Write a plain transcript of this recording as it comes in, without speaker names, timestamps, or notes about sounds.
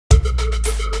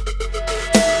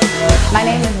My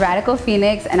name is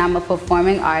Phoenixx, and I'm a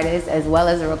performing artist as well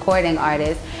as a recording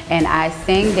artist, and I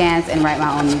sing, dance, and write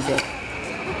my own music.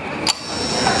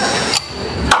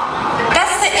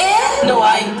 That's the end? No,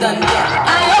 I ain't done yet.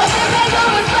 I hope you make a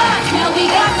response. Now we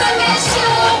got some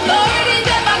issues. Authorities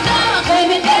at my gun,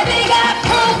 claiming that they got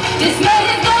proof. This man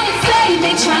is gonna say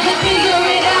they trying to figure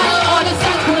it out. All the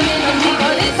stuff put in the me,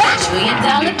 but it's $1 trillion.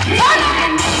 $1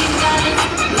 million,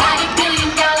 not $1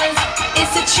 billion.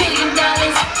 It's $1 trillion.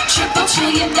 Triple $1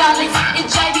 trillion. It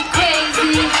drive you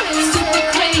crazy, super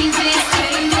crazy,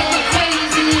 super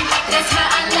crazy. That's how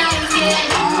I like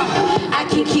it. I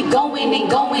can keep going and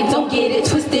going. Don't get it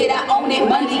twisted. I own it.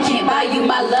 Money can't buy you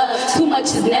my love. Too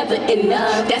much is never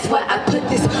enough. That's why I put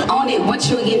this on it. $1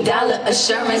 trillion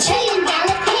assurance. $1 trillion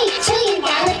pay. $1 trillion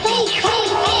pay.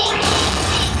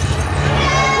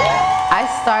 I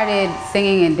started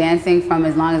singing and dancing from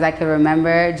as long as I could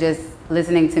remember, just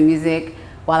listening to music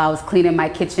while I was cleaning my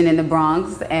kitchen in the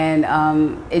Bronx, and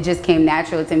it just came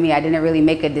natural to me. I didn't really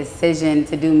make a decision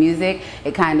to do music.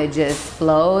 It kind of just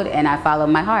flowed, and I followed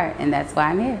my heart, and that's why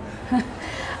I'm here.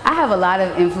 I have a lot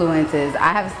of influences.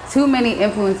 I have too many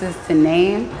influences to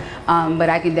name, but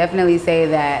I can definitely say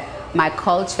that my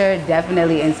culture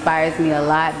definitely inspires me a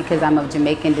lot because I'm of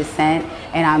Jamaican descent,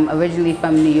 and I'm originally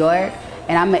from New York,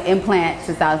 and I'm an implant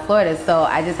to South Florida, so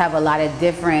I just have a lot of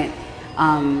different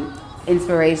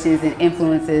inspirations and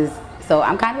influences. So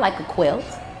I'm kind of like a quilt.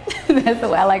 That's the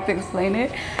way I like to explain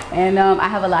it. And I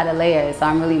have a lot of layers, so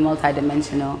I'm really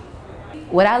multidimensional.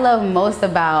 What I love most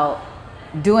about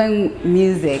doing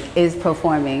music is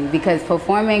performing, because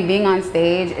performing, being on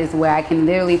stage, is where I can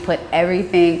literally put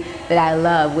everything that I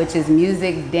love, which is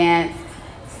music, dance,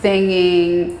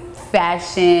 singing,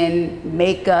 fashion,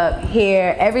 makeup,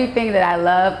 hair, everything that I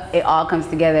love, it all comes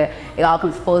together. It all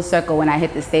comes full circle when I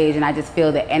hit the stage, and I just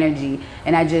feel the energy.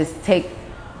 And I just take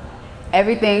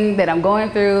everything that I'm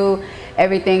going through,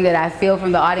 everything that I feel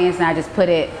from the audience, and I just put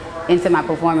it into my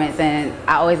performance. And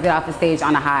I always get off the stage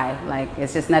on a high. Like,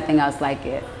 it's just nothing else like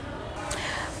it.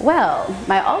 Well,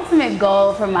 my ultimate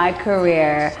goal for my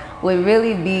career would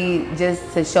really be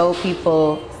just to show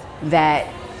people that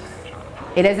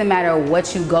it doesn't matter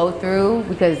what you go through,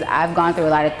 because I've gone through a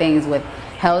lot of things with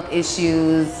health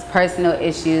issues, personal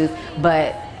issues,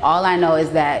 but all I know is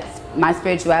that my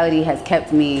spirituality has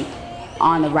kept me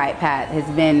on the right path, has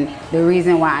been the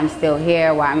reason why I'm still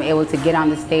here, why I'm able to get on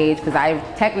the stage, because I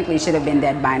technically should have been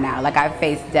dead by now. Like, I've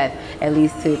faced death at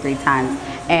least 2 or 3 times.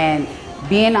 And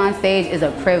being on stage is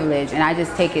a privilege, and I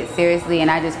just take it seriously,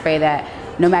 and I just pray that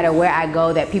no matter where I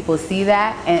go, that people see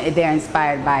that and they're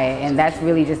inspired by it. And that's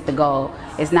really just the goal.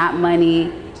 It's not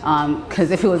money, because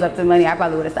if it was up to money, I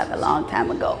probably would have stopped a long time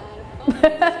ago,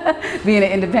 being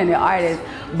an independent artist.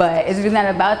 But it's really not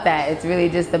about that. It's really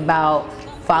just about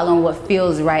following what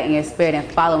feels right in your spirit and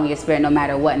following your spirit no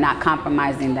matter what, not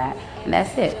compromising that. And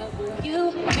that's it.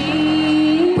 You,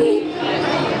 me,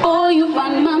 oh, you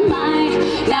run my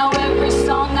mind. Now every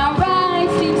song I write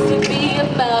seems to be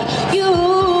about you.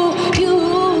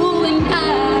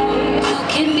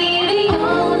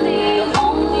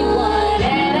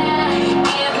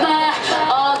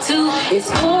 It's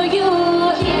for you,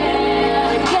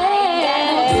 yeah,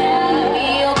 yeah. Be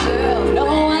your girl, no,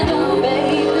 I don't,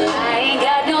 baby. I ain't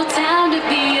got no time to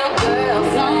be your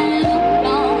girlfriend.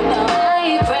 No, no, I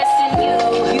ain't pressing you.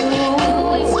 You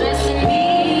ain't stressing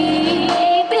me,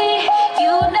 baby.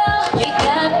 You know you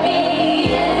got me,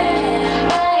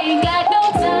 yeah. I ain't got no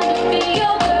time to be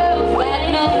your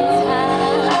girlfriend. No,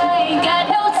 I ain't got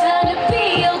no time to be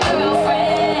your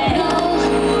girlfriend. No.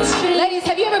 Ladies,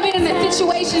 have you ever been in a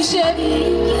situationship?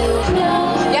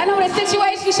 Y'all know what a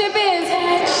situationship is?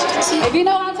 If you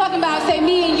know what I'm talking about, say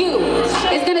me and you.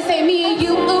 It's gonna say me and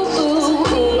you, ooh, ooh,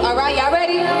 ooh. All right, y'all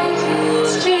ready?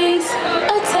 Strings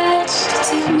attached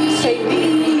to me. Say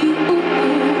me, ooh,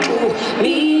 ooh, ooh.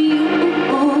 Me, ooh,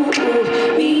 ooh,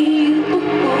 ooh. Me, ooh,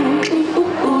 ooh, ooh,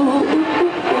 ooh.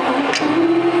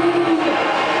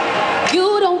 You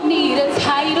don't need a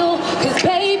title, 'cause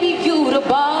baby, you the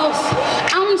boss.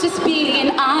 I'm just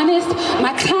being honest.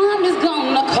 My time is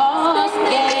gonna cost,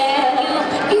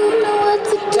 yeah. You know what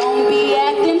to do. Don't be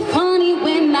acting funny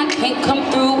when I can't come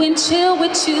through and chill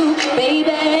with you,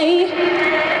 baby.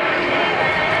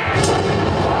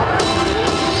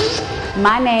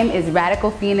 My name is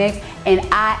Phoenixx, and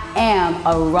I am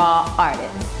a raw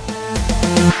artist.